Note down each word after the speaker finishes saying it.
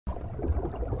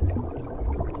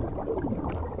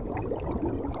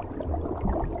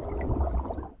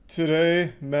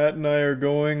Today, Matt and I are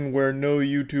going where no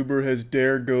YouTuber has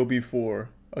dared go before.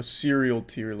 A cereal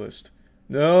tier list.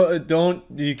 No,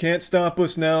 you can't stop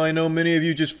us now. I know many of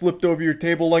you just flipped over your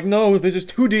table like, no, this is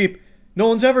too deep. No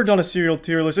one's ever done a cereal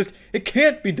tier list. It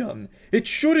can't be done. It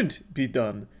shouldn't be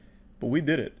done. But we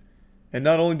did it. And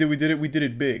not only did we did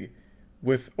it big.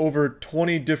 With over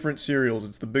 20 different cereals.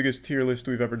 It's the biggest tier list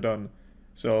we've ever done.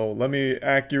 So let me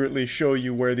accurately show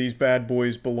you where these bad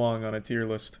boys belong on a tier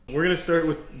list. We're gonna start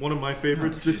with one of my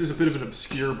favorites. This is a bit of an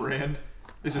obscure brand.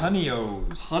 This is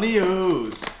Honey-O's.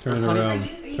 Honey-O's. Turn it around. Are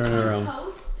you Turn it around.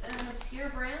 Post an obscure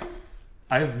brand?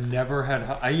 I have never had.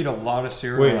 I eat a lot of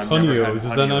cereal. Wait, I've never had Honey-O's, is that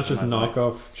not Honey-O's just in my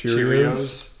knockoff life.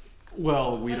 Cheerios?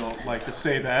 Well, we don't like to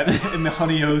say that in the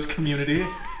Honey-O's community.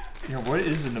 You know, what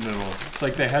is in the middle? It's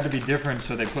like they had to be different,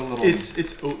 so they put a little It's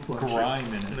oat bunch. grime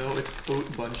in it. No, it's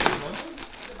oat bunches.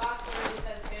 The box already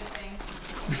says good things.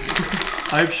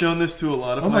 I've shown this to a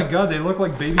lot of Oh my god, they look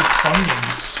like baby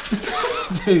Funyuns.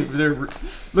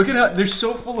 Look at how they're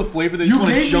so full of flavor that You want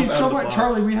to gave jump me out so of the much, box.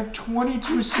 Charlie. We have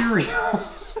 22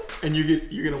 cereals. And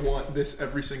you're gonna want this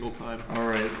every single time. All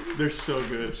right, They're so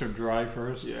good. so dry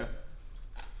first. Yeah.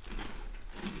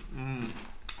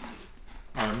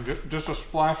 Just a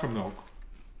splash of milk.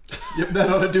 Yep, that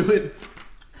ought to do it.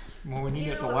 Well, when you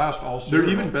get the last all cereal.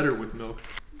 They're even better with milk.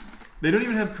 They don't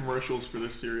even have commercials for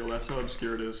this cereal. That's how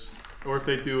obscure it is. Or if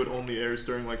they do, it only airs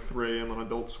during like 3 a.m. on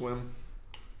Adult Swim.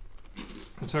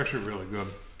 It's actually really good.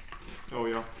 Oh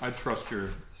yeah. I trust your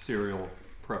cereal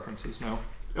preferences now.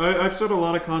 I've said a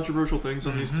lot of controversial things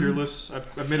on these tier lists.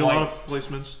 I've made a lot of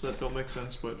placements that don't make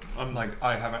sense, but I'm Like,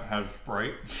 I haven't had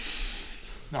Sprite.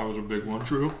 That was a big one.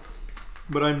 true.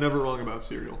 But I'm never wrong about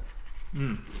cereal.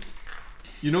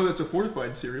 You know that's a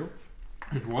fortified cereal.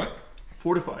 What?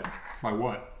 Fortified. By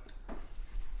what?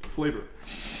 Flavor.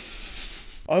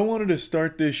 I wanted to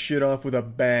start this shit off with a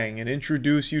bang and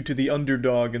introduce you to the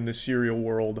underdog in the cereal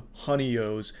world,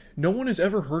 Honey-O's. No one has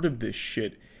ever heard of this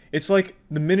shit. It's like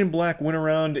the Men in Black went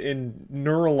around and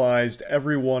neuralized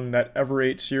everyone that ever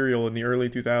ate cereal in the early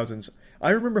 2000s.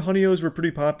 I remember Honey-O's were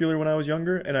pretty popular when I was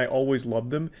younger, and I always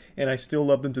loved them, and I still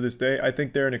love them to this day. I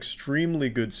think they're an extremely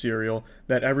good cereal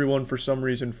that everyone for some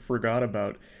reason forgot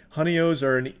about. Honey-O's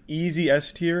are an easy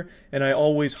S tier, and I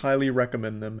always highly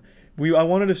recommend them. I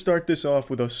wanted to start this off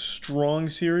with a strong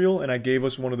cereal, and I gave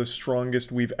us one of the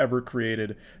strongest we've ever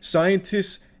created.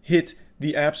 Scientists hit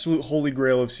the absolute holy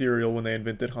grail of cereal when they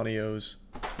invented Honey-O's.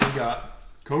 We got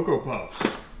Cocoa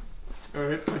Puffs.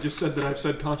 Alright, I just said that I've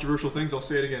said controversial things. I'll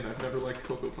say it again. I've never liked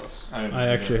Cocoa Puffs. I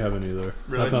actually haven't either.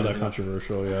 Really? That's not that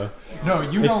controversial, yeah. No,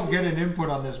 you don't get an input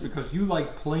on this because you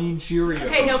like plain Cheerios.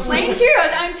 Okay, no, plain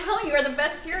Cheerios, I'm telling you, are the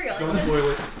best cereal. Don't spoil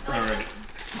it. Alright.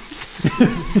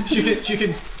 She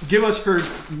can give us her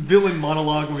villain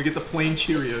monologue when we get the plain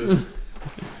Cheerios.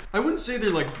 I wouldn't say they're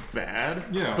like bad,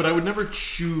 Yeah. but I would never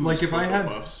choose Like, if I Cocoa had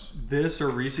Puffs. this or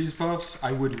Reese's Puffs,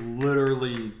 I would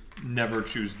literally never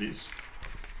choose these.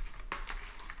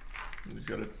 You just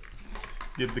gotta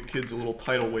give the kids a little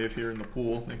tidal wave here in the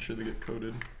pool. Make sure they get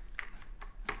coated.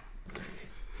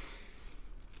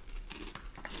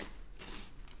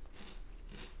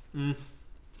 Yeah,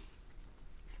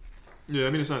 I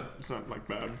mean it's not like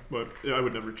bad, but yeah, I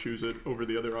would never choose it over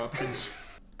the other options.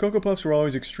 Cocoa Puffs were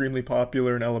always extremely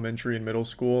popular in elementary and middle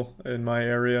school in my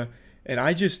area, and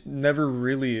I just never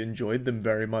really enjoyed them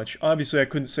very much. Obviously, I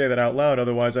couldn't say that out loud,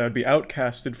 otherwise I would be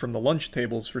outcasted from the lunch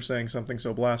tables for saying something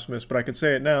so blasphemous, but I could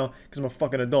say it now because I'm a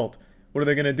fucking adult. What are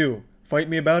they gonna do? Fight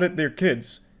me about it? They're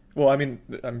kids. Well, I mean,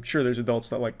 I'm sure there's adults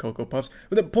that like Cocoa Puffs,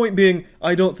 but the point being,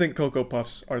 I don't think Cocoa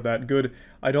Puffs are that good.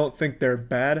 I don't think they're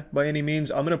bad by any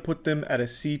means. I'm gonna put them at a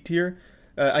C tier.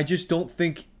 I just don't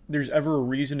think there's ever a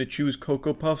reason to choose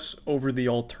Cocoa Puffs over the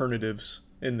alternatives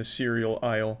in the cereal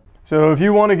aisle. So if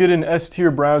you want to get an S-tier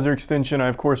browser extension, I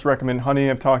of course recommend Honey.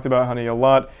 I've talked about Honey a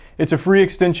lot. It's a free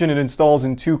extension. It installs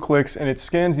in 2 clicks, and it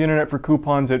scans the internet for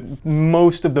coupons at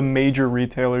most of the major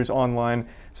retailers online.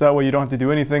 So that way you don't have to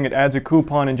do anything. It adds a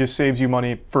coupon and just saves you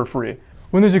money for free.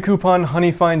 When there's a coupon,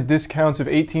 Honey finds discounts of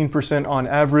 18% on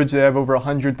average. They have over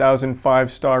 100,000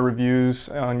 5-star reviews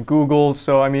on Google.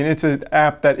 So, I mean, it's an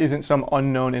app that isn't some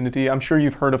unknown entity. I'm sure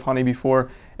you've heard of Honey before,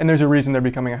 and there's a reason they're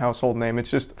becoming a household name.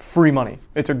 It's just free money.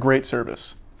 It's a great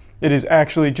service. It is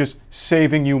actually just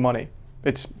saving you money.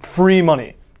 It's free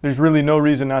money. There's really no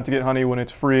reason not to get Honey when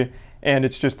it's free, and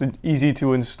it's just an easy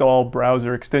to install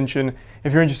browser extension.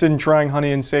 If you're interested in trying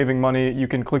Honey and saving money, you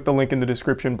can click the link in the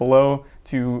description below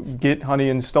to get Honey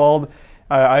installed.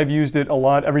 I've used it a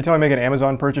lot. Every time I make an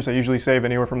Amazon purchase, I usually save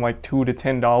anywhere from like $2 to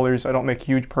 $10. I don't make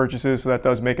huge purchases, so that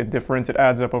does make a difference. It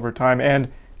adds up over time, and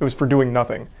it was for doing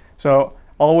nothing. So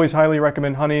Always highly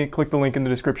recommend honey. Click the link in the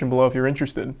description below if you're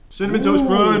interested. Cinnamon Toast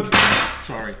Crunch.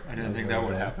 Sorry, I didn't think that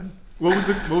would happen. What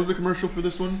was the commercial for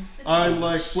this one? I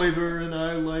like flavor and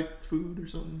I like food or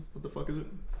something. What the fuck is it?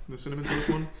 The Cinnamon Toast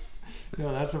one?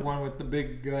 No, that's the one with the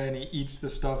big guy and he eats the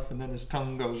stuff and then his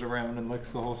tongue goes around and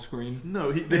licks the whole screen. No,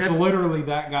 it's literally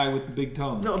that guy with the big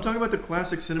tongue. No, I'm talking about the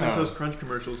classic Cinnamon Toast Crunch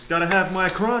commercials. Gotta have my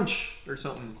crunch or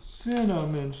something.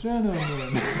 Cinnamon.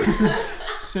 Cinnamony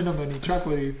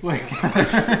chocolatey flavor.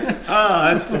 Ah,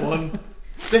 that's the one.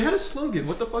 They had a slogan.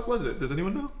 What the fuck was it? Does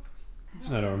anyone know?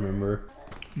 I don't remember.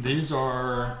 These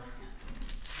are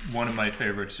one of my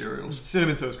favorite cereals.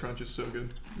 Cinnamon Toast Crunch is so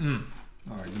good.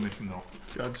 Alright, give me some milk.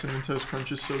 God, Cinnamon Toast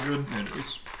Crunch is so good. It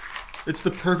is. It's the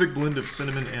perfect blend of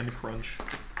cinnamon and crunch.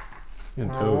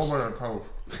 And toast.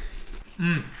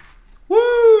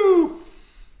 Woo!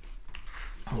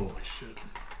 Holy shit.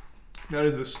 That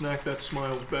is the snack that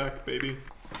smiles back, baby.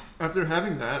 After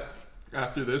having that,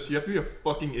 after this, you have to be a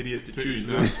fucking idiot to choose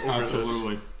this over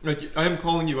Absolutely. this. Like, I am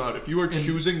calling you out. If you are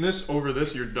choosing this over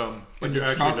this, you're dumb. Like, And you're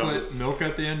the actually chocolate dumb. milk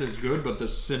at the end is good, but the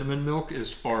cinnamon milk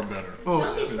is far better.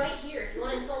 Chelsea's right here if you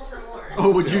want to insult her more. Oh,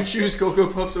 would you choose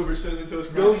Cocoa Puffs over Cinnamon Toast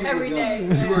Crunch? Every day.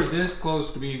 You are this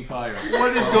close to being fired.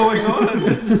 What is going on?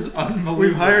 This is unbelievable.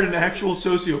 We've hired an actual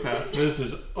sociopath. This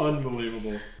is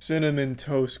unbelievable. Cinnamon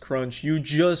Toast Crunch. You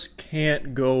just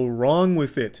can't go wrong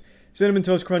with it. Cinnamon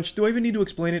Toast Crunch. Do I even need to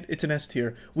explain it? It's an S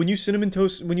tier. When you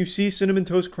see Cinnamon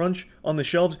Toast Crunch on the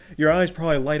shelves, your eyes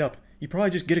probably light up. You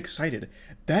probably just get excited.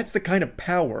 That's the kind of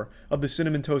power of the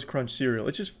Cinnamon Toast Crunch cereal.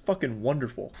 It's just fucking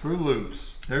wonderful. Fruit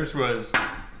Loops. Theirs was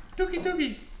Dookie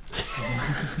Dookie.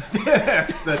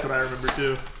 Yes, that's what I remember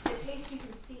too. The taste you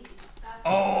can see. That's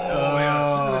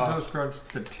Yeah, Cinnamon Toast Crunch.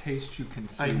 The taste you can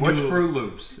see. I What's knew it Fruit was-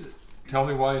 Loops? Tell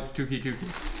me why it's Tookie Tookie.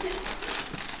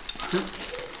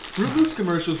 Fruit Loops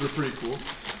commercials were pretty cool.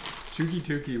 Tookie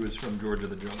Tookie was from George of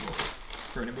the Jungle.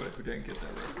 For anybody who didn't get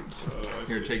that reference.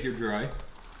 Here, take your dry.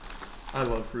 I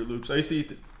love Fruit Loops. I used to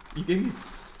eat. You gave me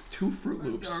 2 Fruit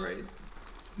Loops. All right.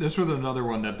 This was another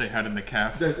one that they had in the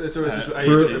cafe. That's what I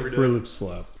eat this every day. Fruit Loops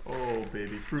slap. Oh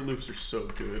baby, Fruit Loops are so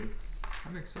good.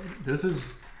 I'm excited. This is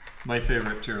my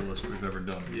favorite tier list we've ever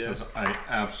done Yeah. because I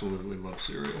absolutely love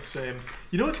cereal. Same.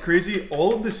 You know what's crazy?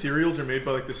 All of the cereals are made by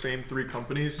like the same 3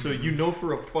 companies, so you know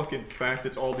for a fucking fact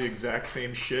it's all the exact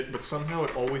same shit, but somehow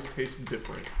it always tastes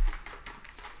different.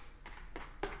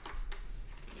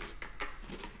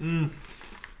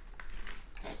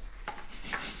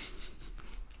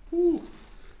 Ooh.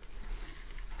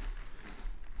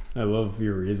 I love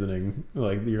your reasoning,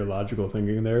 like your logical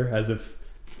thinking there, as if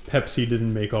Pepsi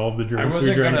didn't make all of the drinks we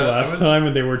wasn't drank gonna- last time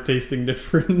and they were tasting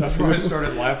different. That's why I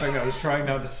started laughing. I was trying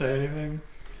not to say anything.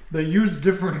 They use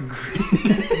different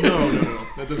ingredients. No.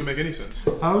 That doesn't make any sense.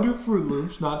 How do Fruit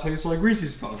Loops not taste like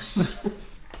Reese's Puffs?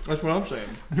 That's what I'm saying.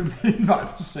 They're made by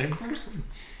the same person.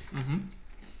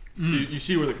 You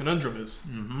see where the conundrum is.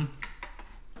 I'm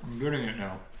getting it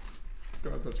now.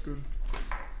 God, that's good.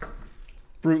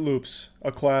 Fruit Loops,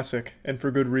 a classic, and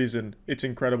for good reason. It's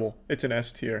incredible. It's an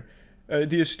S tier.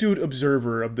 The astute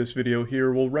observer of this video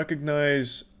here will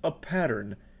recognize a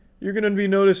pattern. You're going to be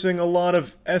noticing a lot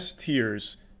of S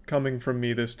tiers coming from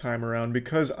me this time around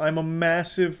because I'm a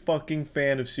massive fucking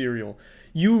fan of cereal.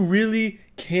 You really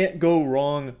can't go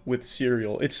wrong with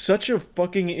cereal. It's such a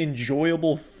fucking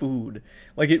enjoyable food.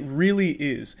 Like, it really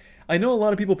is. I know a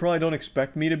lot of people probably don't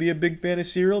expect me to be a big fan of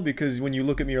cereal because when you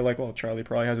look at me, you're like, well, Charlie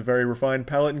probably has a very refined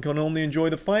palate and can only enjoy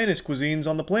the finest cuisines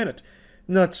on the planet.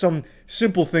 Not some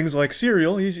simple things like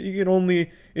cereal. He can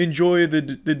only enjoy the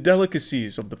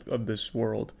delicacies of this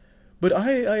world. But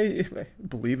I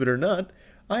believe it or not,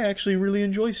 I actually really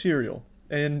enjoy cereal.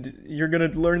 And you're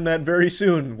going to learn that very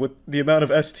soon with the amount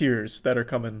of S tiers that are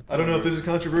coming. I don't know if this is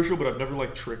controversial, but I've never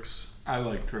liked Trix. I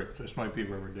like Trix. This might be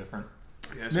where we're different.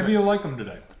 Yeah, Maybe you'll like them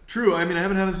today. True. I mean, I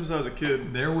haven't had them since I was a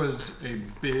kid. There was a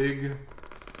big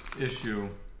issue.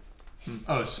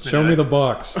 Oh, spin Show it. me the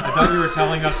box. I thought you were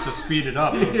telling us to speed it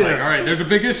up. I was like, all right, there's a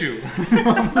big issue.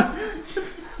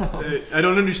 I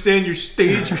don't understand your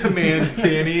stage commands,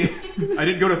 Danny. I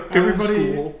didn't go to film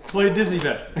Everybody school. play Dizzy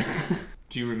Bet.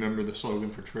 Do you remember the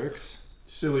slogan for Trix?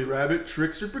 Silly rabbit,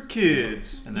 tricks are for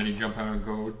kids. And then he'd jump out and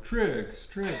go, Trix,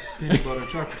 peanut butter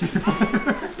chocolate.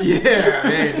 Yeah,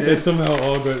 hey, They somehow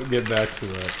all get back to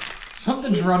that.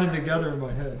 Something's running together in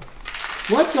my head.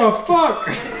 What the fuck?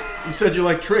 You said you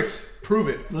like Trix. Prove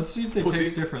it. Let's see if they Pussy.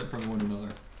 taste different from one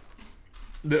another.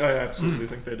 I absolutely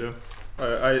think they do.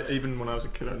 I even when I was a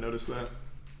kid, I noticed that.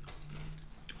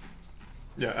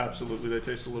 Yeah, absolutely, they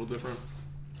taste a little different.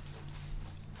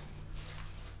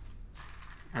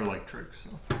 I like tricks.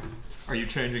 So. Are you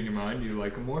changing your mind? Do you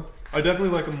like them more? I definitely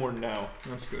like them more now.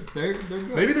 That's good. They're good.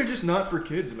 Maybe they're just not for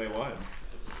kids and they lied.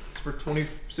 It's for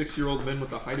 26-year-old men with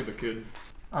the height of a kid.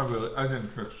 I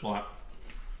think tricks slap.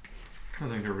 I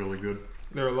think they're really good.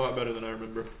 They're a lot better than I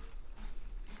remember.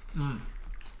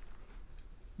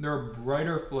 They're a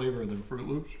brighter flavor than Fruit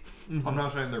Loops. I'm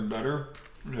not saying they're better.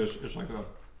 It's like a...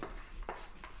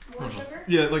 More sugar?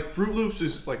 Yeah, like Fruit Loops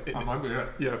is like... That might be it.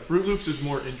 Yeah, Fruit Loops is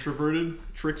more introverted.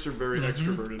 Tricks are very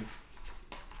extroverted.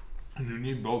 And you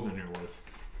need both in your life.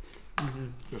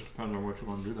 Just depends on what you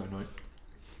want to do that night.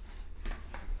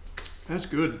 That's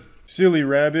good. Silly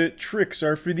rabbit, tricks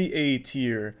are for the A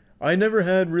tier. I never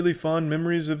had really fond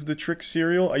memories of the Trix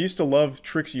cereal. I used to love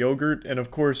Trix yogurt, and of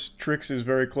course, Trix is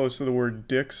very close to the word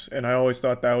dicks, and I always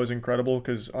thought that was incredible,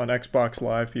 because on Xbox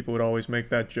Live, people would always make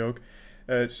that joke.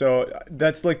 So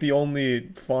that's like the only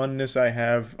fondness I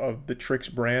have of the Trix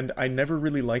brand. I never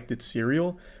really liked its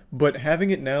cereal, but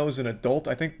having it now as an adult,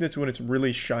 I think that's when it's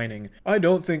really shining. I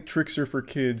don't think Trix are for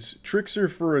kids. Trix are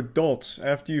for adults,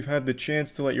 after you've had the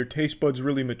chance to let your taste buds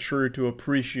really mature to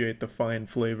appreciate the fine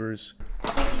flavors.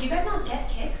 Wait, did you guys not get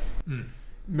Kix?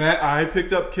 Matt, I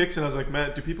picked up Kix and I was like,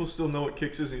 Matt, do people still know what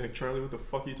Kix is? And he's like, Charlie, what the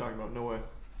fuck are you talking about? No way.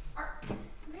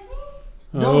 Really?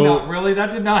 No, not really.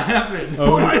 That did not happen.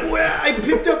 Oh, I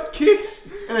picked up Kix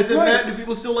and I said, Matt, do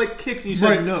people still like Kix? And you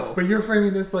said no. But you're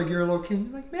framing this like you're a little kid.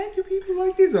 You're like, man, do people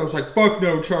like these? I was like, fuck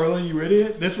no, Charlie, you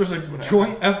idiot. This was a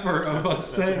joint effort of us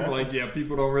saying, like, yeah,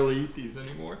 people don't really eat these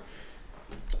anymore.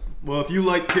 Well, if you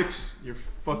like Kix, you're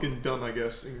fucking dumb, I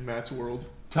guess, in Matt's world.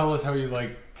 Tell us how you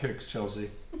like Kix,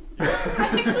 Chelsea. I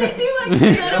actually do like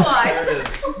it. So do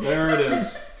I. There it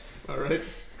is. All right.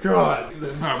 God.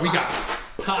 Alright, we got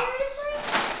Pops. Seriously?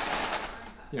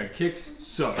 Yeah, Kix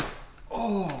suck.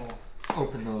 Oh,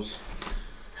 open those.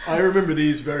 I remember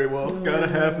these very well. Gotta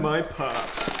have my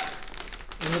Pops.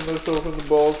 And let's open the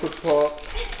balls with Pops.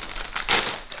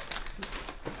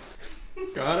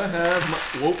 Gotta have my...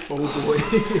 Whoa, oh boy.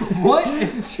 What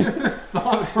is your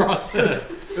thought process?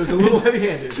 It was a little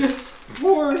heavy-handed. Just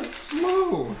more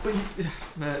slow. But,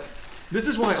 Matt, this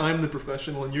is why I'm the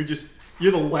professional and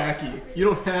you're the lackey. You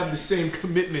don't have the same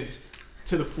commitment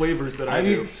to the flavors that I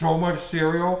do. eat so much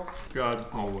cereal. God,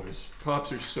 Always.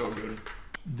 Pops are so good.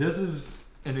 This is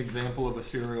an example of a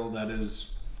cereal that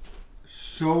is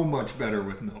so much better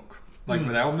with milk. Like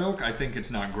without milk, I think it's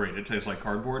not great. It tastes like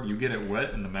cardboard. You get it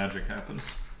wet and the magic happens.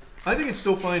 I think it's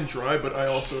still fine dry, but I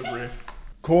also agree.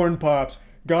 Corn Pops.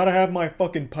 Gotta have my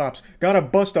fucking Pops. Gotta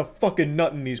bust a fucking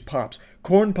nut in these Pops.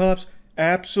 Corn Pops,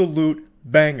 absolute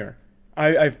banger.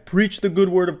 I've preached the good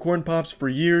word of Corn Pops for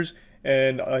years,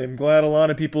 and I am glad a lot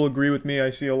of people agree with me.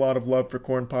 I see a lot of love for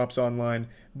Corn Pops online.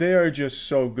 They are just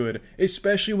so good,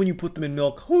 especially when you put them in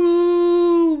milk.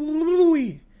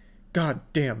 Woo-wee. God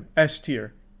damn, S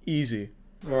tier. Easy.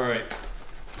 Alright.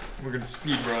 We're gonna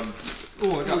speed run.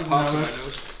 Oh, I got Pops in my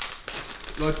nose.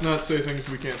 Let's not say things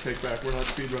we can't take back. We're not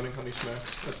speedrunning Honey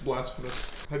Smacks. That's blasphemous.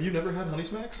 Have you never had Honey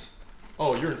Smacks?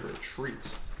 Oh, you're in for a treat.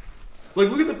 Like,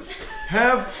 look at the...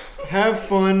 Have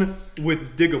fun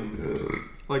with Diggum.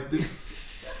 Like, this...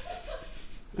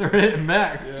 They're hitting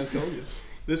back. Yeah, I told you.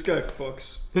 This guy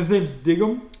fucks. His name's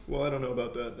Diggum? Well, I don't know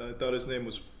about that. I thought his name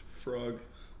was Frog.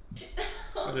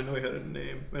 I didn't know he had a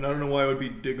name. And I don't know why it would be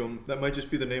Diggum. That might just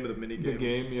be the name of the minigame. The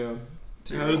game, yeah.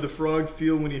 How did the frog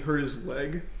feel when he hurt his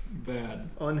leg? Bad.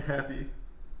 Unhappy.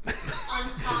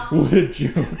 Unpopped. What a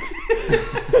joke.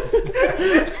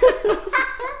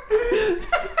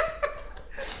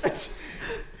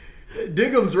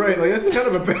 Diggum's right. Like, that's kind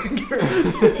of a banger. Is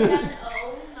that an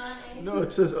O, not an A? No,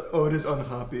 it says, oh, it is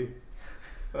unhappy.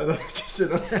 I thought it just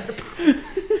said unhappy.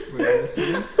 Wait, let's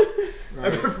see this.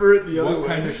 I prefer it the other way. What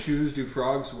kind of shoes do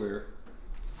frogs wear?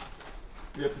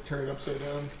 You have to turn it upside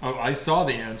down. Oh, I saw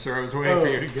the answer. I was waiting for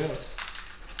you to guess.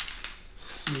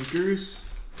 Sneakers.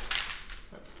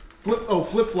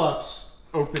 Flip-flops.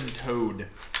 Open-toed.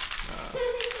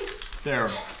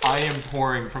 There. I am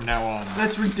pouring from now on.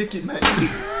 That's ridiculous, man.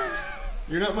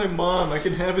 You're not my mom. I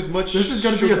can have as much. This is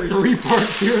going to be a 3-part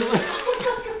tier list.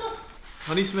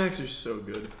 Honey Smacks are so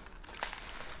good.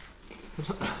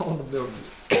 All of them.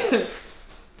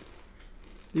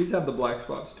 These have the black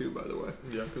spots too, by the way.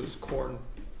 Yeah, because it's corn.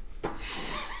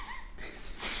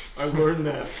 I learned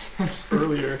that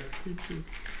earlier.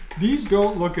 These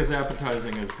don't look as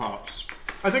appetizing as Pops.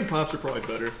 I think Pops are probably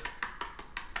better.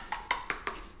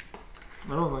 I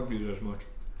don't like these as much.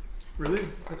 Really?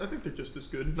 I think they're just as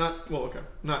good. Okay.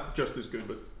 Not just as good,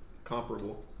 but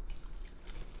comparable.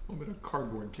 A little bit of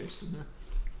cardboard taste in there.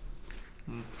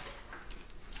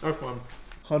 Have fun.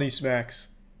 Honey Smacks.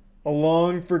 A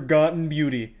long forgotten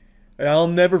beauty. I'll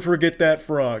never forget that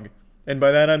frog. And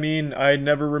by that I mean I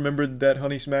never remembered that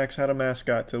Honey Smacks had a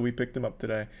mascot till we picked him up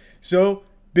today. So,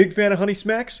 big fan of Honey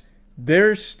Smacks.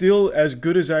 They're still as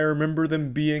good as I remember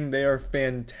them being. They are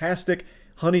fantastic.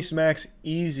 Honey Smacks,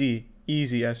 easy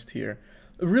S tier.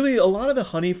 Really, a lot of the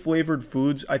honey-flavored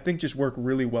foods, I think, just work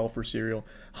really well for cereal.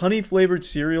 Honey-flavored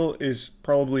cereal is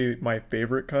probably my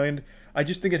favorite kind. I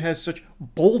just think it has such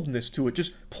boldness to it,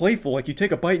 just playful. Like, you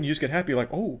take a bite and you just get happy, like,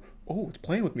 oh, it's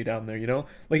playing with me down there, you know?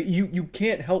 Like, you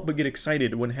can't help but get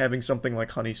excited when having something like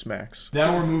Honey Smacks.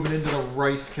 Now we're moving into the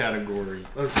rice category.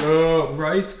 Let's go.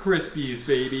 Rice Krispies,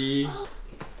 baby.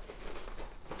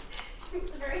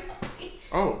 It's very healthy.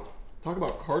 Oh, talk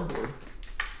about cardboard.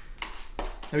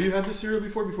 Have you had this cereal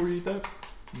before you eat that?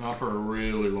 Not for a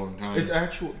really long time. It's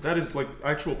actual, that is like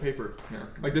actual paper. Yeah.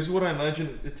 Like this is what I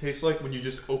imagine it tastes like when you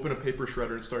just open a paper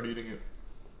shredder and start eating it.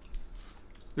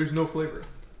 There's no flavor.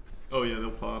 Oh yeah,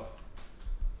 they'll pop.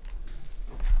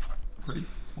 Pretty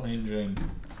plain Jane.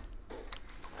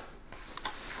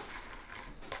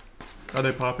 Are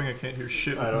they popping? I can't hear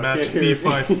shit. I don't- Matt's can't hear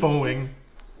fee-fi foaming.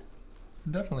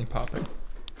 Definitely popping.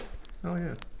 Oh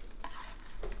yeah.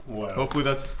 Wow. Hopefully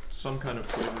that's some kind of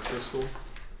flavor crystal.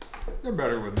 They're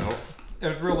better with milk.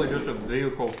 It's really just a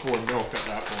vehicle for milk at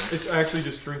that point. It's actually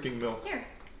just drinking milk. Here,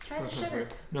 try the sugar.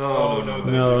 Oh, no,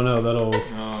 No, that'll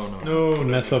No,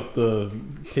 mess up the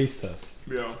taste test.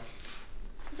 Yeah.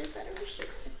 They're better with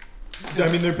sugar.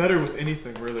 I mean, they're better with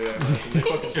anything, really. I imagine. They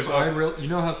fucking If suck. I really, you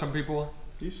know how some people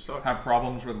These suck. have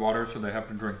problems with water, so they have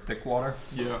to drink thick water?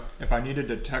 Yeah. If I needed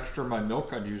to texture my milk,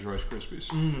 I'd use Rice Krispies.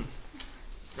 Mm.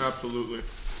 Absolutely.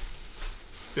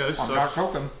 Yeah, this I'm not sucks.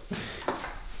 joking.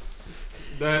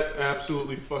 That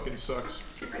absolutely fucking sucks.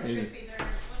 Rice Krispies are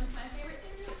one of my favorite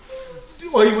cereals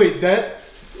too. Wait, that.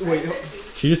 Wait. Rice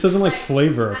Krispies. She just doesn't like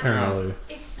flavor, apparently.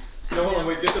 No, hold on,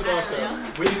 wait, get the box I don't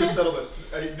out. We need to settle this.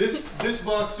 This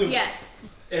box of Yes.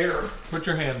 air. Put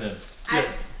your hand in.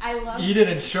 I love Eat it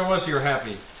and show us you're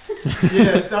happy.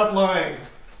 Yeah, stop lying.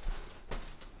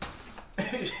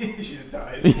 She just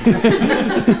dies.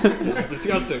 It's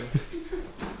disgusting.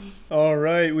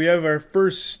 Alright, we have our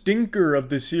first stinker of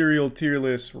the cereal tier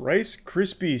list, Rice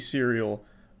Krispie cereal.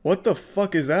 What the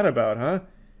fuck is that about, huh?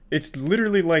 It's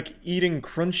literally like eating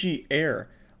crunchy air.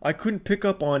 I couldn't pick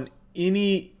up on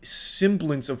any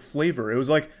semblance of flavor. It was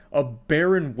like a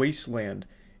barren wasteland.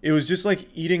 It was just like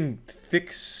eating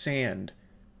thick sand,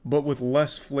 but with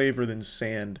less flavor than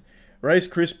sand. Rice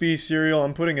Krispie cereal,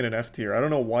 I'm putting it in F tier. I don't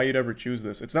know why you'd ever choose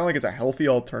this. It's not like it's a healthy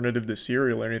alternative to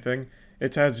cereal or anything.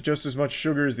 It has just as much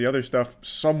sugar as the other stuff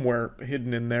somewhere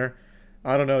hidden in there.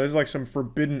 I don't know, there's like some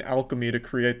forbidden alchemy to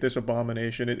create this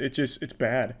abomination. It's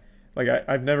bad. Like,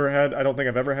 I've never had, I don't think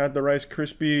I've ever had the Rice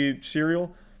Krispie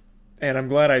cereal. And I'm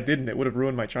glad I didn't. It would have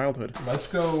ruined my childhood. Let's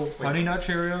go Honey Nut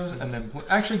Cheerios and then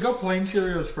actually go plain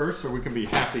Cheerios first so we can be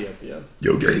happy at the end.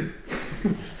 Yo, Gabe.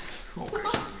 Okay,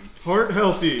 sweet. Heart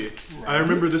healthy. I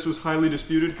remember this was highly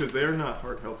disputed because they are not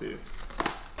heart healthy.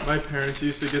 My parents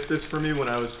used to get this for me when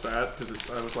I was fat because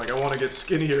I was like, I want to get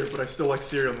skinnier, but I still like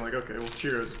cereal. I'm like, okay, well,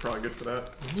 Cheerios is probably good for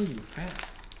that. Ooh, fat.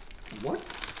 What?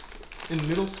 In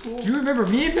middle school? Do you remember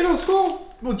me in middle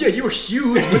school? Well, yeah, you were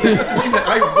huge, but that doesn't mean that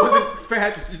I wasn't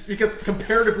fat just because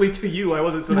comparatively to you, I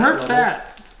wasn't to You that weren't level.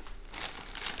 fat.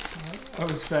 I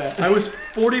was fat. I was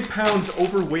 40 pounds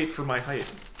overweight for my height.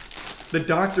 The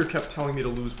doctor kept telling me to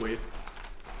lose weight.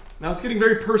 Now it's getting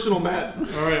very personal, Matt. All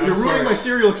right, You're ruining my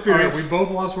cereal All right, experience. we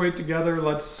both lost weight together.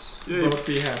 Let's Yeah, both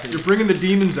be happy. You're bringing the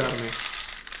demons out of me.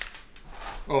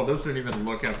 Oh, those didn't even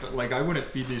look after. Like, I wouldn't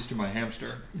feed these to my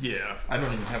hamster. Yeah. I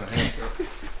don't even have a hamster.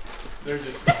 They're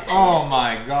just... Oh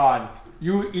my god.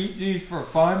 You eat these for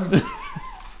fun?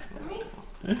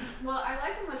 Well, I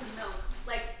like them with milk.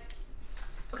 Like,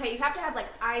 okay, you have to have like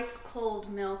ice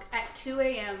cold milk at 2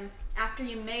 a.m. after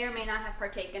you may or may not have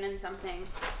partaken in something.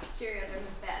 Cheerios are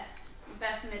the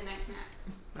best midnight snack.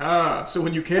 Ah, so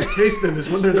when you can't taste them is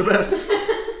when they're the best.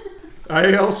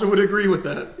 I also would agree with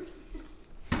that.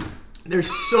 They're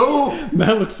so...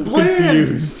 Matt looks so Bland.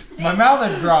 confused. My mouth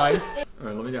is dry.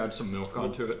 Alright, let me add some milk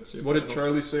onto it. See if What it did helps.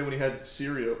 Charlie say when he had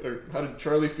cereal? Or how did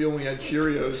Charlie feel when he had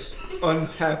Cheerios?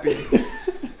 Unhappy.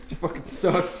 It fucking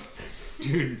sucks.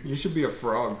 Dude, you should be a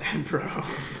frog. Bro.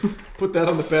 Put that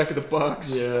on the back of the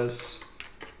box. Yes.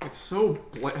 It's so...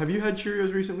 Have you had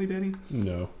Cheerios recently, Danny?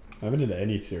 No. I haven't had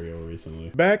any cereal recently.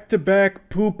 Back-to-back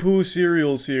poo-poo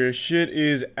cereals here. Shit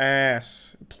is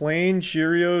ass. Plain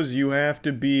Cheerios, you have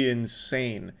to be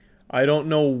insane. I don't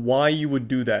know why you would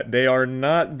do that. They are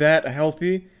not that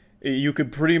healthy. You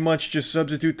could pretty much just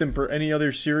substitute them for any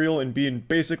other cereal and be in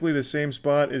basically the same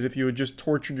spot as if you had just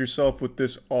tortured yourself with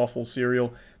this awful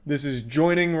cereal. This is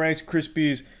joining Rice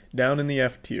Krispies down in the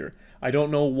F tier. I don't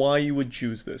know why you would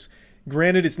choose this.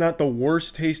 Granted, it's not the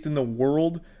worst taste in the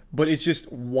world, but it's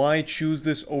just, why choose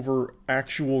this over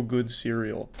actual good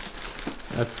cereal?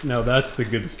 That's the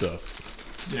good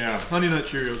stuff. Yeah. Honey Nut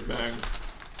Cheerios bang.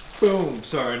 Boom.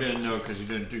 Sorry, I didn't know because you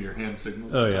didn't do your hand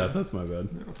signal. Oh yeah, that's my bad.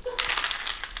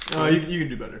 No, you can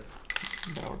do better.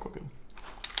 Now we're cooking.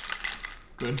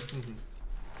 Good. Mm-hmm.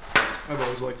 I've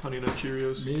always liked Honey Nut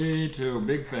Cheerios. Me too.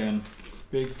 Big fan.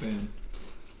 Big fan.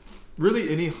 Really,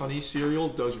 any honey cereal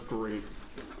does great.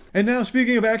 And now,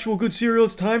 speaking of actual good cereal,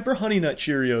 it's time for Honey Nut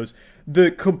Cheerios.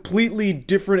 The completely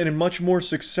different and much more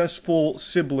successful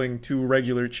sibling to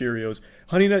regular Cheerios.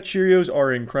 Honey Nut Cheerios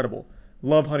are incredible.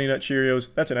 Love Honey Nut Cheerios.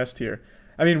 That's an S tier.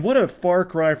 I mean, what a far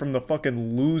cry from the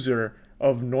fucking loser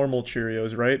of normal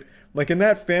Cheerios, right? Like, in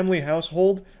that family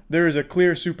household, there is a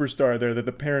clear superstar there that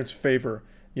the parents favor.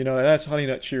 You know, and that's Honey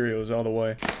Nut Cheerios all the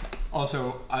way.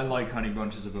 Also, I like Honey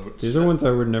Bunches of Oats. These are ones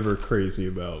I were never crazy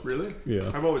about. Really?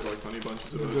 Yeah. I've always liked Honey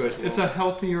Bunches of Oats Good. as well. It's a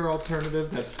healthier alternative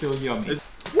that's still yummy.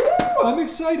 Woo! I'm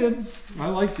excited. I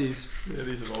like these. Yeah,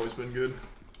 these have always been good.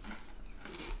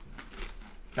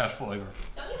 Cash flavor.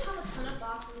 Don't you have a ton of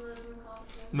boxes of those in the closet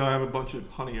too? No, I have a bunch of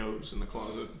Honey O's in the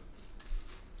closet.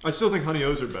 I still think Honey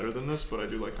O's are better than this, but I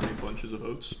do like Honey Bunches of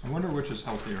Oats. I wonder which is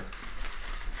healthier.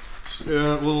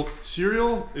 Well,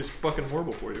 cereal is fucking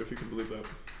horrible for you, if you can believe that.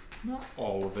 Not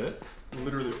all of it.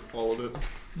 Literally all of it.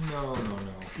 No.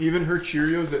 Even her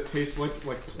Cheerios that taste like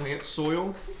plant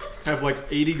soil have like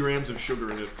 80 grams of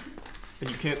sugar in it. And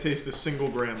you can't taste a single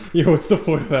gram. Yeah, what's the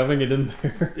point of having it in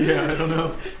there? Yeah, I don't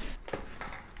know.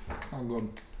 I'm good.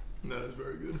 That is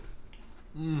very good.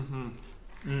 Mm-hmm.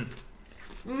 Mm.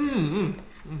 Mm-hmm.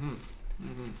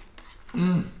 Mm-hmm.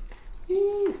 Mm-hmm.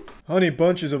 Honey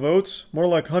Bunches of Oats? More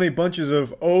like Honey Bunches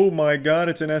of, oh my god,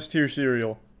 it's an S tier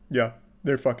cereal. Yeah,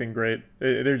 they're fucking great.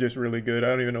 They're just really good. I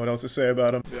don't even know what else to say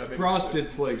about them. Yeah, Frosted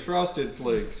Flakes. Frosted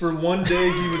Flakes. for one day,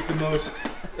 he was the most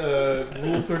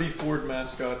Rule 34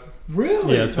 mascot.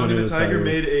 Really? Yeah, Tony the Tiger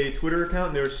made a Twitter account,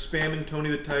 and they were spamming Tony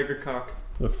the Tiger cock.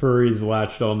 The furries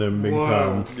latched on them big Whoa.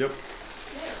 time. Yep.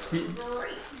 They're great.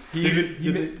 He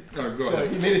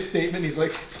made a statement. He's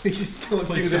like, please don't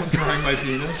do this. Stop drawing my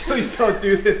penis. Please don't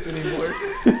do this anymore.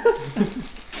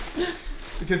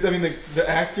 Because, I mean, the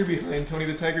actor behind Tony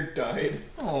the Tiger died.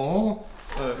 Oh.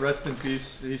 Rest in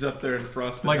peace. He's up there in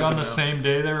Frosted. Like on Heaven the now. same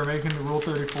day they were making the Rule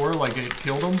 34, like it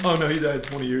killed him? Oh, no, he died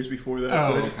 20 years before that.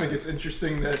 Oh, but I just okay. think it's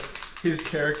interesting that his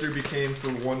character became, for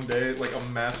one day, like a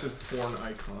massive porn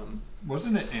icon.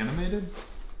 Wasn't it animated?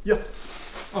 Yeah.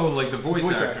 Oh, like the voice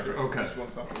actor. Okay. That's what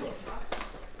I'm talking about. Frosted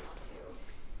Flakes a lot too.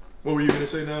 What were you going to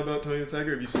say now about Tony the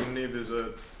Tiger? Have you seen any of his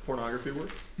pornography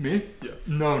work? Me? Yeah.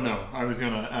 No. I was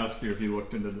gonna ask you if you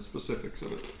looked into the specifics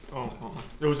of it. Oh,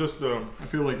 it was just, I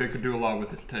feel like they could do a lot with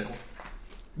his tail.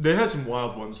 they had some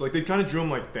wild ones. Like, they kind of drew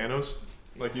him like Thanos.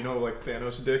 Like, you know, like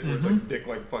Thanos' dick, where it's like dick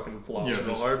like fucking flops Yeah, real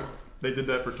just- hard. They did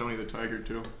that for Tony the Tiger,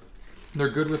 too. They're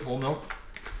good with whole milk.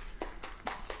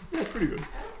 Yeah, pretty good.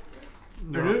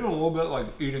 It is a little bit like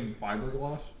eating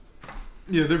fiberglass.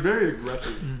 Yeah, they're very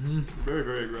aggressive. Very,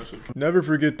 very aggressive. Never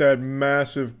forget that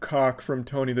massive cock from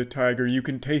Tony the Tiger. You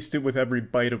can taste it with every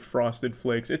bite of Frosted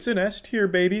Flakes. It's an S tier,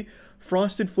 baby.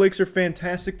 Frosted Flakes are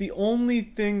fantastic. The only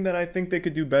thing that I think they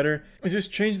could do better is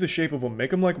just change the shape of them. Make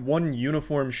them like one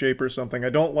uniform shape or something. I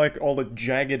don't like all the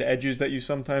jagged edges that you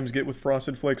sometimes get with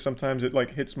Frosted Flakes. Sometimes it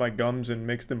like hits my gums and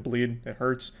makes them bleed. It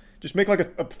hurts. Just make like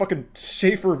a fucking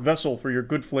safer vessel for your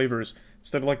good flavors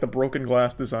instead of like the broken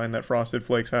glass design that Frosted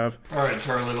Flakes have. Alright,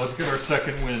 Charlie, let's get our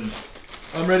second win.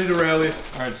 I'm ready to rally.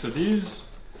 Alright, so these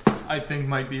I think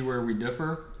might be where we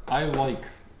differ. I like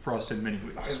Frosted Mini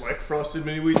I Wheats. like Frosted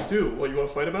Mini Wheats too. What, you want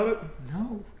to fight about it?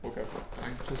 No, Okay. I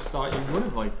just thought you would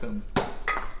have liked them.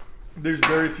 There's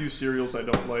very few cereals I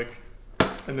don't like.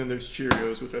 And then there's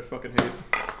Cheerios, which I fucking hate.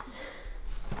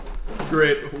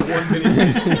 Great. 1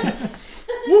 minute.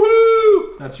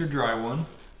 Woohoo! That's your dry one.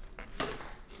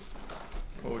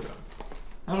 Oh, yeah.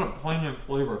 That's a poignant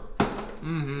flavor.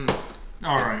 Mm-hmm.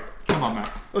 Alright, come on,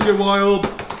 Matt. Let's get wild.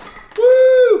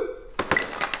 Woo!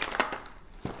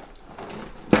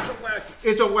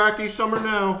 It's a wacky summer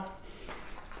now.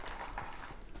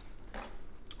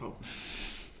 Oh.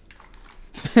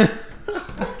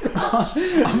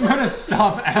 I'm gonna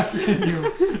stop asking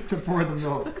you to pour the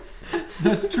milk.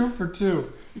 That's 2 for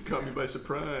 2. You caught me by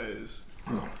surprise.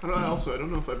 I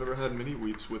don't know if I've ever had mini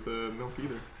wheats with milk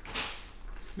either.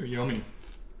 They're yummy.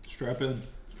 Strap in.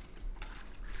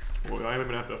 Boy, I'm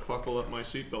gonna have to buckle up my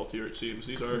seatbelt here. It seems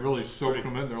these are They really soak pretty,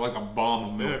 them in. They're like a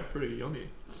bomb of yeah, milk. pretty yummy.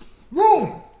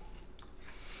 Boom!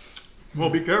 Well,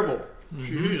 be careful.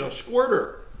 She's a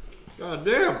squirter. God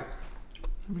damn.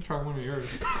 Let me try one of yours.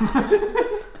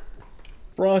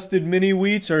 Frosted Mini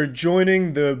Wheats are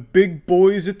joining the big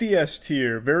boys at the S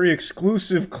tier. Very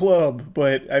exclusive club,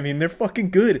 but I mean, they're fucking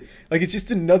good. Like, it's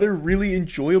just another really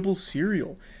enjoyable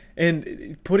cereal.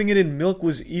 And putting it in milk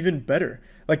was even better.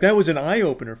 Like, that was an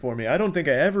eye-opener for me. I don't think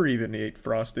I ever even ate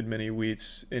Frosted Mini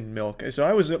Wheats in milk. So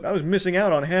I was missing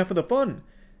out on half of the fun.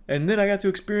 And then I got to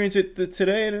experience it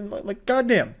today, and like,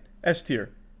 goddamn, S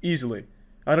tier. Easily.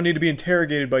 I don't need to be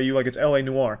interrogated by you like it's L.A.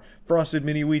 Noire. Frosted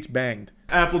Mini Wheats banged.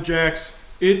 Apple Jacks,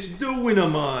 it's the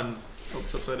Winamon. Oh,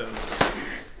 it's upside down.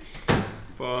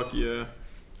 Fuck yeah.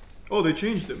 Oh, they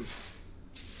changed him.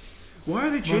 Why are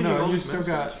they changing all you these still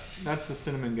mascots? got, that's the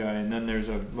cinnamon guy, and then there's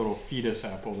a little fetus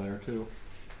apple there too.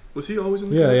 Was he always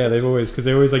in the Yeah, comics? they've always, because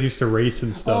they always like used to race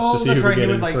and stuff to see who could get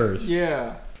in first.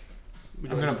 Yeah.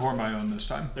 I'm gonna pour my own this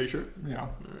time. Are you sure? Yeah.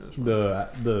 Alright, that's fine.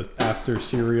 The after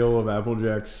cereal of Apple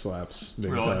Jacks slaps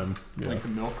big Really? time. Yeah. Like the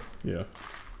milk. Yeah.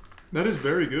 That is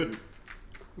very good.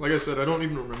 Like I said, I don't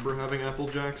even remember having Apple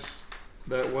Jacks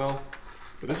that well,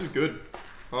 but this is good.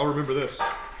 I'll remember this.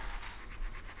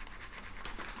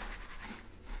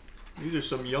 These are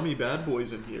some yummy bad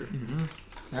boys in here. Mm-hmm.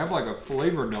 They have like a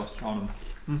flavor dust on them.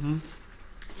 Mm-hmm.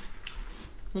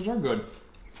 Those are good.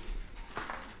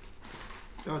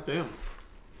 God damn.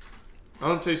 I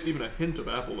don't taste even a hint of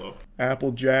apple though.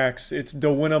 Apple Jacks, it's the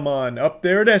Winamon. Up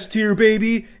there at S tier,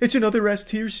 baby. It's another S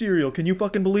tier cereal. Can you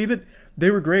fucking believe it? They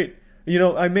were great. You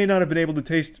know, I may not have been able to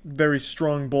taste very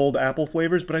strong, bold apple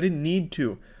flavors, but I didn't need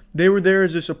to. They were there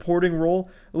as a supporting role,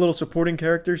 a little supporting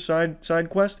character side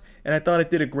quest, and I thought it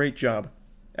did a great job.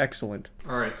 Excellent.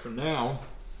 Alright, so now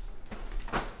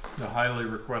the highly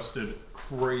requested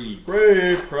Crave.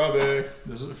 Brave, Krabby.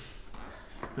 This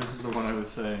is the one I was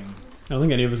saying. I don't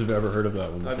think any of us have ever heard of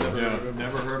that one I've before. never- Yeah, I've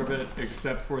never heard of it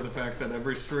except for the fact that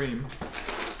every stream,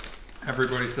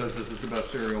 everybody says this is the best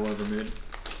cereal ever made.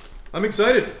 I'm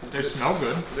excited. They smell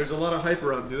good. There's a lot of hype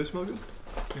around. Do they smell good?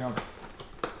 Yeah.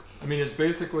 I mean, it's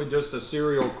basically just a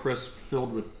cereal crisp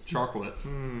filled with chocolate. I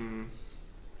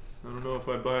don't know if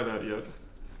I buy that yet.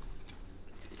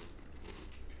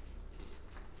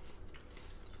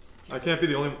 I can't be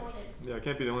the only. Yeah, I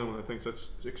can't be the only one that thinks that's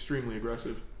extremely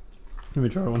aggressive. Let me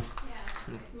try one.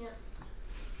 Yeah. Yeah.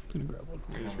 I'm gonna grab one.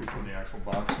 You know, from the actual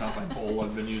box, not my bowl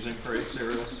I've been using for 8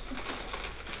 cereals.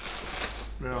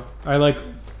 Yeah. I like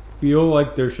feel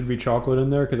like there should be chocolate in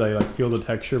there because I like feel the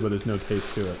texture, but there's no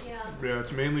taste to it. Yeah. Yeah,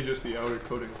 it's mainly just the outer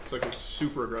coating. It's like it's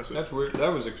super aggressive. That's weird. That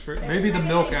was extreme. So Maybe it's the like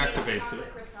milk if they made activates it.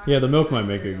 chocolate croissants Yeah, the milk and might just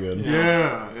make it for- good.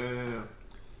 yeah.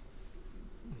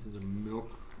 This is a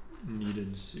milk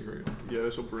kneaded cereal. Yeah,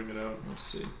 this will bring it out. Let's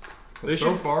see. They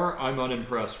So should- far, I'm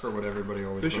unimpressed for what everybody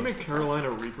always They should posts. make Carolina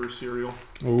Reaper cereal.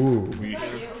 Ooh. What do I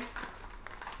do?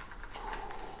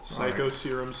 Psycho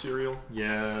Serum cereal.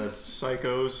 Yes.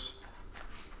 Psychos.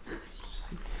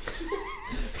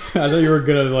 I thought you were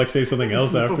gonna like say something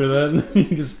else after that. You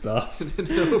just stopped.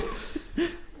 No. It's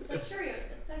like Cheerios,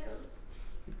 but psychos.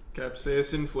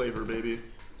 Capsaicin flavor, baby.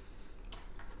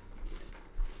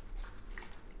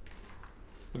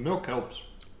 The milk helps.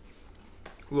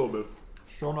 A little bit.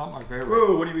 Still not my favorite.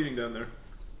 Whoa, what are you eating down there?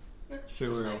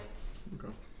 Cereal.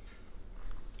 Okay.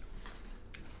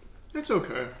 It's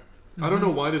okay. I don't know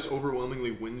why this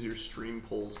overwhelmingly wins your stream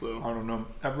polls, though. I don't know.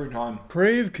 Every time.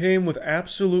 Crave came with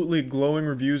absolutely glowing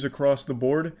reviews across the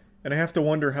board, and I have to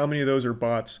wonder how many of those are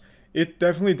bots. It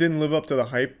definitely didn't live up to the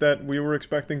hype that we were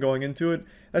expecting going into it.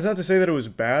 That's not to say that it was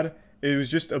bad. It was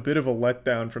just a bit of a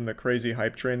letdown from the crazy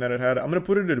hype train that it had. I'm going to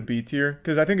put it at a B tier,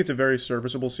 because I think it's a very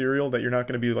serviceable cereal that you're not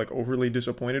going to be like overly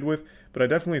disappointed with, but I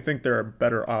definitely think there are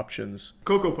better options.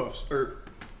 Cocoa Puffs, or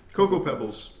Cocoa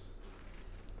Pebbles.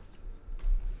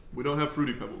 We don't have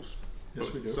Fruity Pebbles. Yes,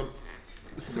 but we do. some-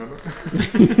 Remember?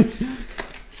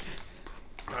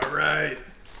 Alright.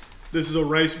 This is a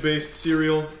rice-based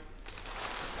cereal.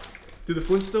 Do the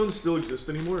Flintstones still exist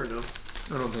anymore or no?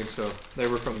 I don't think so. They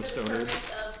were from the For the Stone Age.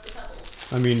 purpose of the pebbles.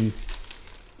 I mean,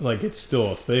 like it's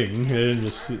still a thing. It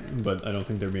just, but I don't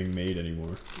think they're being made anymore.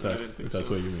 No, I That's, didn't think if that's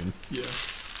so. what you mean. Yeah.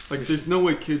 Like, there's no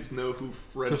way kids know who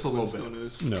Fred Just a little Flintstone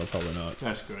is. No, probably not.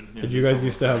 That's good. Yeah, Did you guys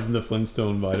used to have the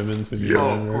Flintstone vitamins when you were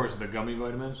Oh, in of there? course, the gummy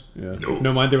vitamins. Yeah.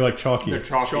 No, mine they were like chalky. They're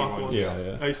chalky Chalk ones. ones. Yeah,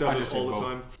 yeah. I used to I have just those all do the both.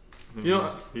 time. These, You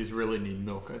know, these really need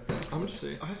milk, I think. Let's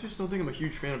see. I just don't think I'm a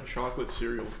huge fan of chocolate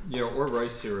cereal. Yeah, or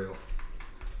rice cereal.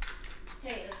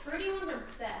 Hey, the fruity ones are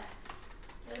best.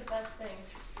 They're the best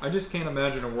things. I just can't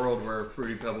imagine a world where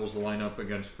Fruity Pebbles line up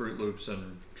against Fruit Loops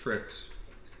and Trix.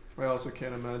 I also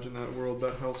can't imagine that world,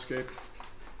 that hellscape.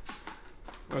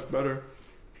 That's better.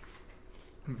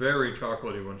 Very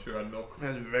chocolatey once you add milk.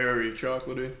 That's very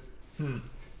chocolatey.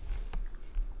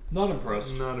 Not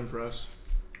impressed. Not impressed.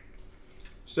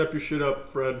 Step your shit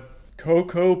up, Fred.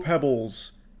 Cocoa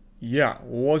Pebbles. Yeah,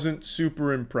 wasn't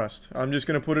super impressed. I'm just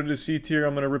going to put it in a C tier.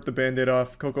 I'm going to rip the Band-Aid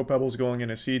off. Cocoa Pebbles going in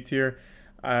a C tier.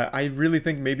 I really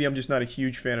think maybe I'm just not a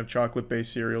huge fan of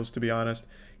chocolate-based cereals, to be honest.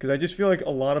 Because I just feel like a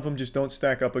lot of them just don't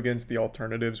stack up against the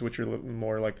alternatives, which are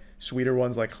more like sweeter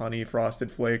ones like Honey,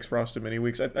 Frosted Flakes, Frosted Mini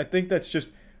Wheats. I think that's just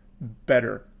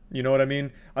better. You know what I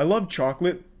mean? I love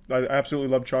chocolate. I absolutely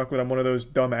love chocolate. I'm one of those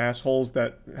dumb assholes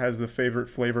that has the favorite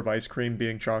flavor of ice cream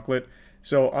being chocolate.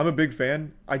 So I'm a big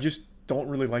fan. I just don't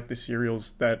really like the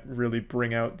cereals that really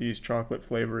bring out these chocolate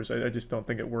flavors. I just don't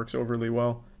think it works overly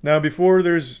well. Now, before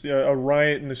there's a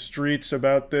riot in the streets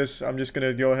about this, I'm just going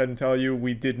to go ahead and tell you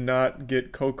we did not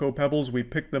get Cocoa Pebbles. We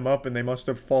picked them up and they must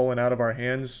have fallen out of our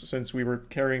hands since we were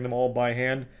carrying them all by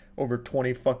hand. Over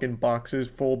 20 fucking boxes,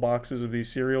 full boxes of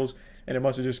these cereals. And it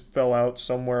must have just fell out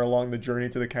somewhere along the journey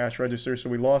to the cash register. So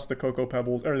we lost the Cocoa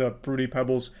Pebbles, or the Fruity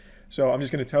Pebbles. So I'm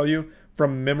just going to tell you,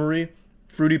 from memory,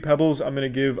 Fruity Pebbles, I'm going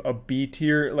to give a B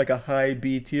tier, like a high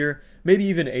B tier, maybe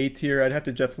even A tier. I'd have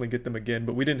to definitely get them again,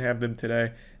 but we didn't have them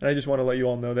today. And I just want to let you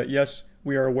all know that, yes,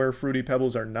 we are aware Fruity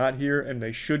Pebbles are not here, and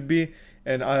they should be.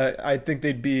 And I think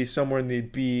they'd be somewhere in the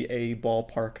B-A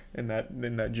ballpark in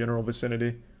that general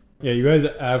vicinity. Yeah, you guys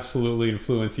absolutely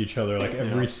influence each other, like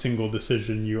every single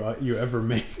decision you ever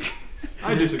make.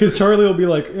 I disagree. Because Charlie will be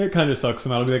like, it kind of sucks,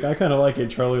 and I'll be like, I kind of like it.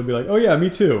 Charlie will be like, oh yeah,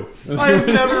 me too. I've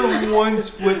never once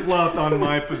flip-flopped on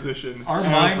my position. Our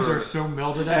minds are so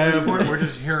melded at this point, we're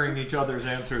just hearing each other's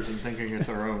answers and thinking it's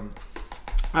our own.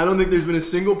 I don't think there's been a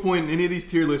single point in any of these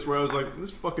tier lists where I was like,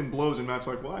 this fucking blows, and Matt's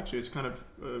like, well, actually, it's kind of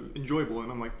enjoyable.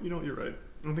 And I'm like, you know, you're right.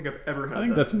 I don't think I've ever had that. I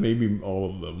think that's maybe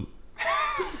all of them.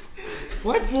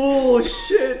 What?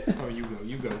 Bullshit! Oh, you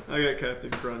go. I got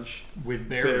Captain Crunch. With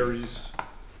berries.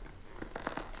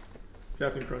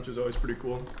 Captain Crunch is always pretty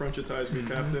cool. Crunchitize me,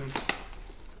 Captain.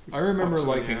 I remember Fucks in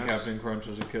the liking ass. Captain Crunch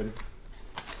as a kid.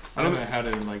 I don't haven't had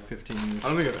it in like 15 years. I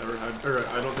don't think I've ever had, or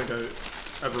I don't think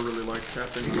I ever really liked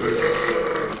Captain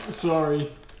Crunch.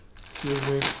 Sorry. Excuse me.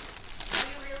 Are you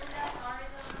really that sorry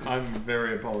though? I'm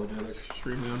very apologetic.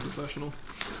 Extremely unprofessional.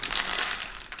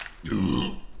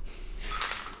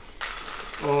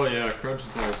 Oh yeah,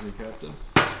 Crunchitize me, Captain.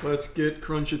 Let's get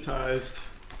Crunchitized.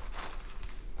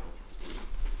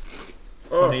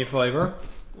 Honey flavor.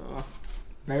 Oh.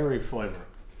 Berry flavor.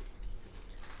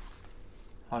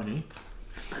 Honey.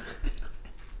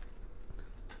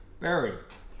 Berry.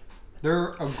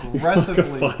 They're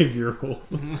aggressively... Like a 5-year-old.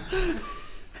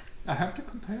 I have to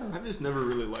compare. I've just never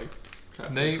really liked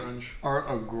Captain They Crunch. are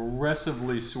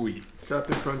aggressively sweet.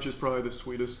 Captain Crunch is probably the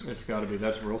sweetest. It's gotta be.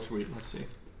 That's real sweet. Let's see.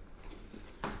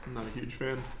 I'm not a huge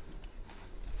fan.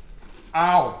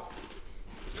 Ow!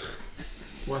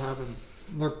 What happened?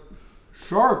 They're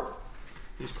sharp.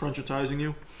 He's crunchitizing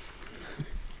you?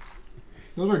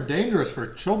 Those are dangerous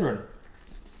for children.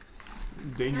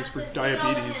 Dangerous for That's just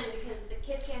all diabetes. him because the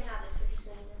kids can't have it, so just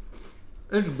let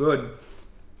him. It's good.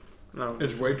 No,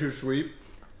 It's way too sweet.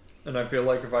 And I feel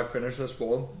like if I finish this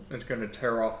bowl, it's gonna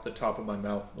tear off the top of my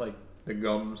mouth, like the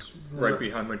gums right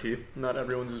behind my teeth. Not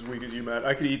everyone's as weak as you, Matt.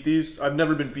 I could eat these. I've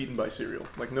never been beaten by cereal.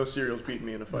 Like, no cereal's beaten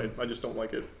me in a fight. I just don't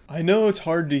like it. I know it's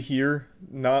hard to hear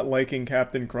not liking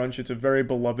Captain Crunch. It's a very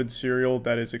beloved cereal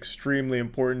that is extremely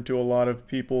important to a lot of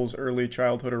people's early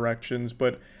childhood erections,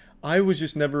 but I was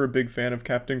just never a big fan of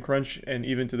Captain Crunch, and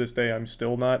even to this day, I'm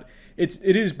still not. It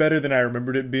is better than I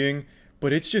remembered it being,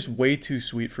 but it's just way too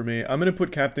sweet for me. I'm going to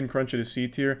put Captain Crunch at a C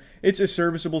tier. It's a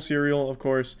serviceable cereal, of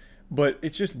course, but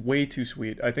it's just way too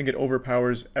sweet. I think it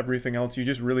overpowers everything else. You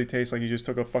just really taste like you just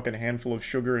took a fucking handful of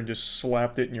sugar and just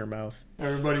slapped it in your mouth.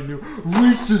 Everybody knew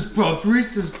Reese's Puffs,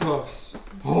 Reese's Puffs.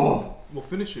 Oh, We'll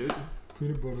finish it.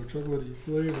 peanut butter, chocolatey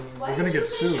flavor. Why We're gonna did get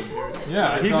you finish sued. it first?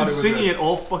 Yeah, He's been singing it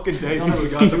all fucking day since we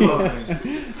got the box.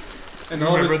 And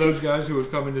remember those guys who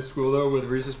would come into school though with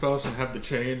Reese's Puffs and have the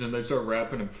chains and they start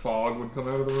rapping and fog would come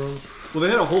out of the room? Well, they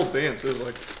had a whole dance. It was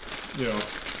like You know,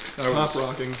 top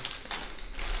rocking.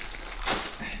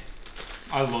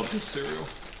 I love this cereal.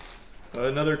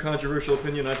 Another controversial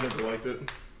opinion, I've never liked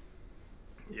it.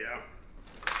 Yeah.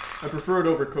 I prefer it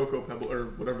over Cocoa Pebble, or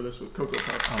whatever this was, Cocoa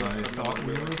Puffs. but I I've thought never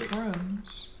we really were liked it.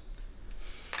 friends.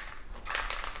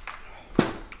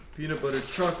 Peanut butter,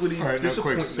 chocolatey, All right, now quick,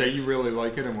 disappointment. say you really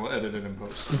like it and we'll edit it in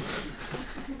post.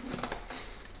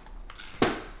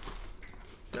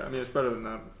 Yeah, I mean, it's better than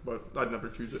that, but I'd never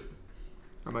choose it.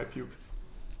 I might puke.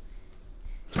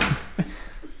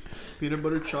 Peanut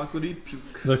butter, chocolatey, puke.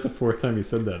 It's like the 4th time you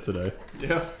said that today.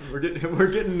 Yeah, we're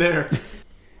getting there.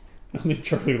 I think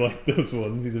Charlie liked those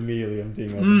ones. He's immediately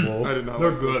emptying out the bowl. I did not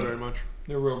They're like those good. very much.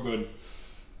 They're real good.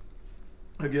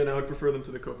 Again, I would prefer them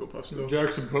to the Cocoa Puffs, though.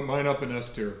 Jackson put mine up in S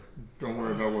tier. Don't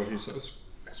worry about what he says.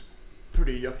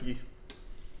 Pretty yucky.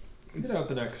 Get out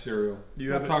the next cereal.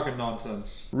 I'm talking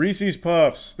nonsense. Reese's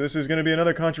Puffs. This is going to be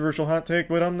another controversial hot take,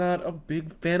 but I'm not a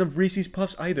big fan of Reese's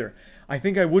Puffs either. I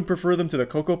think I would prefer them to the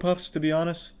Cocoa Puffs, to be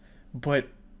honest, but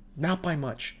not by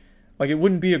much. Like, it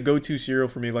wouldn't be a go-to cereal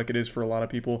for me like it is for a lot of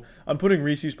people. I'm putting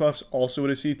Reese's Puffs also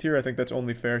at a C tier. I think that's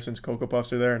only fair since Cocoa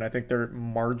Puffs are there, and I think they're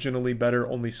marginally better,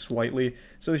 only slightly.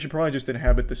 So they should probably just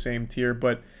inhabit the same tier.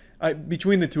 But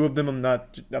between the two of them,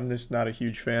 I'm just not a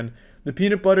huge fan. The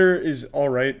peanut butter is all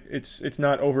right. It's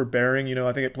not overbearing. You know,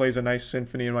 I think it plays a nice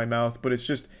symphony in my mouth, but it's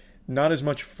just not as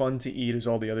much fun to eat as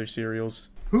all the other cereals.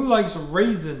 Who likes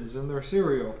raisins in their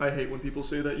cereal? I hate when people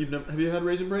say that. Have you had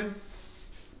Raisin Bran?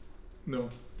 No.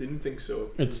 Didn't think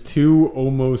so. It's too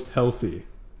almost healthy.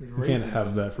 You Raisins. can't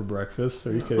have that for breakfast.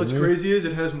 Are you kidding What's me? crazy is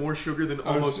it has more sugar than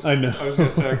almost. I know. I was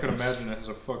gonna say I could imagine it has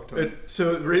a fuck ton.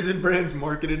 So Raisin Bran's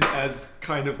marketed as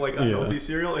kind of like a healthy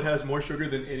cereal. It has more sugar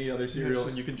than any other cereal,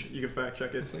 and you can fact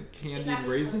check it. It's like Is candied that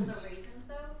raisins. because of the raisins,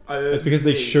 though? It's because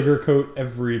they sugarcoat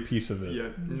every piece of it. Yeah,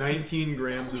 19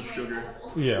 grams of Only sugar.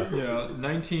 edible. Yeah. Yeah,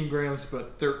 19 grams,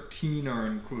 but 13 are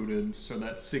included, so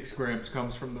that 6 grams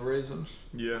comes from the raisins.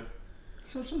 Yeah.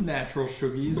 So some natural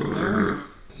sugars in there.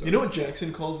 So. You know what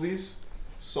Jackson calls these?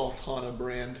 Sultana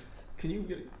brand. Can you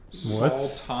get What?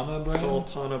 Sultana brand?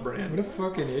 Sultana brand? What a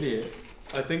fucking idiot.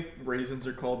 I think raisins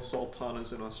are called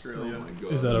sultanas in Australia. Oh my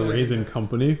god. Is that a raisin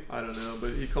company? I don't know,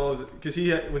 but he calls it because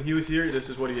when he was here, this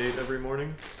is what he ate every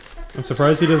morning. I'm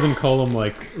surprised he doesn't call them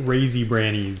like Raisy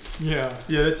Brannies. Yeah.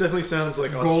 Yeah, that definitely sounds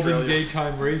like Golden Australia.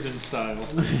 daytime raisin style.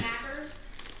 Mackers?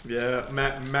 Yeah,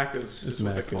 Macca's is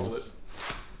what they call it Macca's.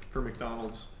 for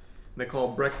McDonald's. And they call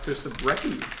breakfast a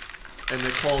brekkie, and they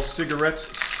call cigarettes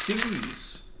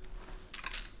ciggies.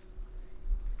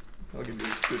 I'll give you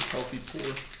a good healthy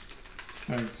pour.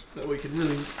 Thanks. That way you can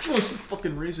really some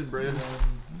fucking Raisin Bran.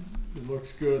 It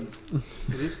looks good.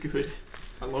 It is good.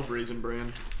 I love Raisin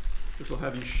Bran. This will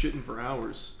have you shitting for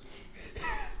hours.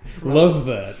 Love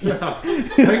that. Yeah.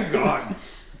 Thank God.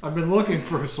 I've been looking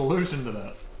for a solution to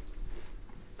that.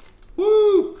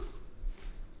 Woo!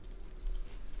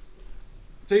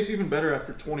 Tastes even better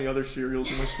after 20 other cereals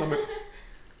in my stomach.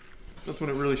 That's when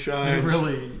it really They shines.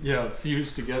 really,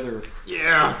 fuse together.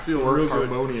 Yeah, I feel real good.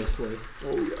 Harmoniously.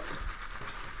 Oh yeah.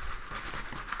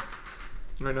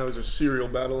 Right now there's a cereal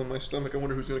battle in my stomach. I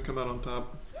wonder who's gonna come out on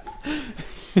top.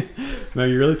 Man,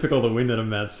 you really took all the wind out of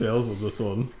Matt's sails with this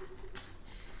one.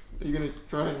 Are you gonna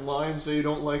try and lie and say you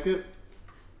don't like it?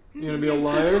 You gonna be a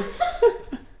liar?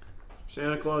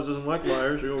 Santa Claus doesn't like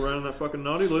liars. You go right on that fucking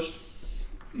naughty list.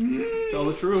 Tell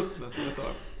the truth. That's what I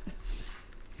thought.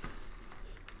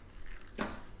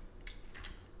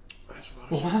 That's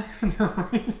a lot of Why are there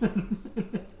raisins in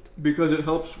it? because it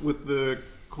helps with the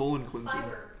colon cleansing.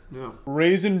 Fiber. Yeah.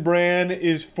 Raisin Bran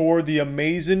is for the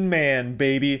amazing man,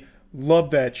 baby. Love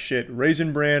that shit.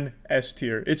 Raisin Bran S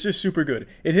tier. It's just super good.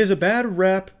 It has a bad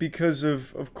rap because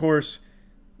of course,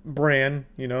 bran.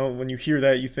 You know, when you hear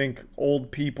that, you think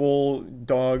old people,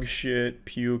 dog shit,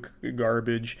 puke,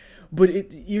 garbage.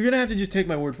 But you're gonna have to just take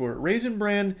my word for it. Raisin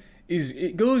Bran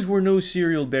it goes where no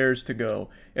cereal dares to go,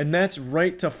 and that's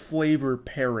right to flavor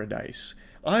paradise.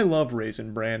 I love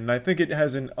Raisin Bran, and I think it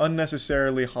has an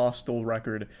unnecessarily hostile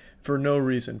record for no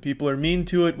reason. People are mean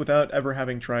to it without ever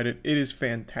having tried it. It is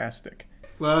fantastic.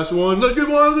 Last one. Let's get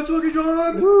wild. Let's Lucky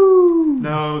Charms. Woo!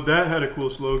 Now that had a cool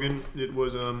slogan. It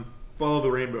was follow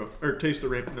the rainbow or taste the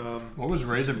rainbow. What was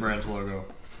Raisin Bran's logo?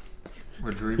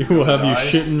 It will have you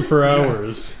shitting for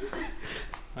hours.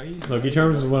 Lucky Lucky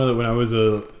Charms is one of the, when I was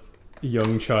a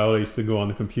young child, I used to go on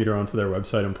the computer onto their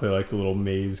website and play like the little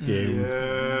maze game.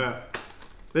 Yeah.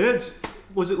 They had.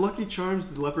 Was it Lucky Charms,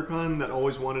 the leprechaun that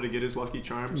always wanted to get his Lucky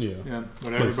Charms? Yeah. Yeah,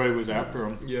 but everybody was after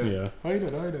him. Yeah. Yeah.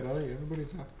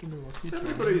 Everybody's after me, Lucky Charms.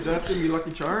 Everybody's after me,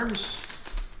 Lucky Charms.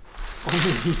 Only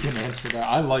he can answer that.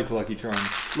 I like Lucky Charms.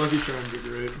 Lucky Charms are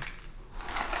great.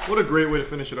 What a great way to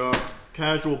finish it off.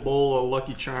 Casual bowl of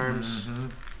Lucky Charms. Mm-hmm.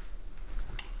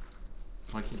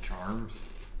 Lucky Charms.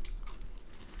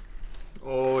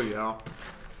 Oh yeah.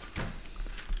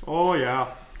 Oh yeah.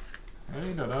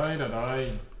 Hey.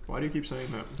 Why do you keep saying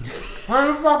that? Why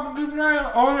the fuck keep saying?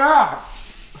 Oh yeah.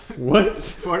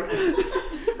 What? Part-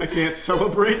 I can't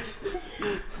celebrate.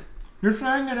 You're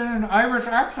saying it in an Irish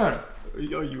accent. Are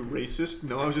you racist?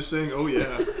 No, I was just saying, oh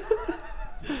yeah.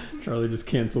 Charlie just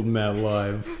canceled Matt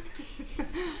live.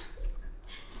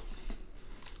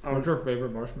 What's your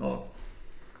favorite marshmallow?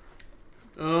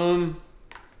 Is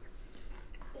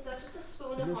that just a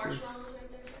spoon of marshmallows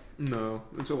right there? No,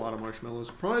 it's a lot of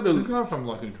marshmallows. Probably You the. can have some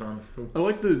Lucky Charms too. I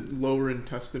like the lower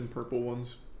intestine purple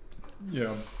ones. Yeah.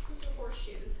 With the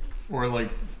horseshoes. Or like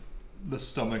the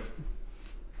stomach.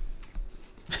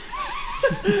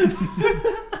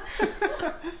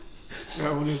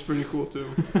 That one is pretty cool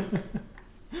too.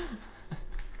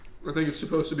 I think it's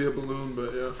supposed to be a balloon,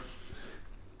 but yeah.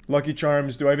 Lucky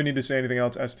Charms, do I even need to say anything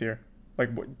else S tier?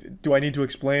 Like, do I need to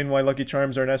explain why Lucky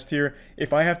Charms are an S tier?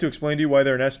 If I have to explain to you why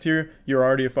they're an S tier, you're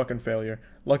already a fucking failure.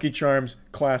 Lucky Charms,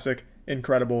 classic,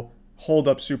 incredible, hold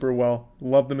up super well.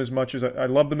 Love them as much as I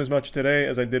love them as much today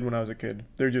as I did when I was a kid.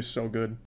 They're just so good.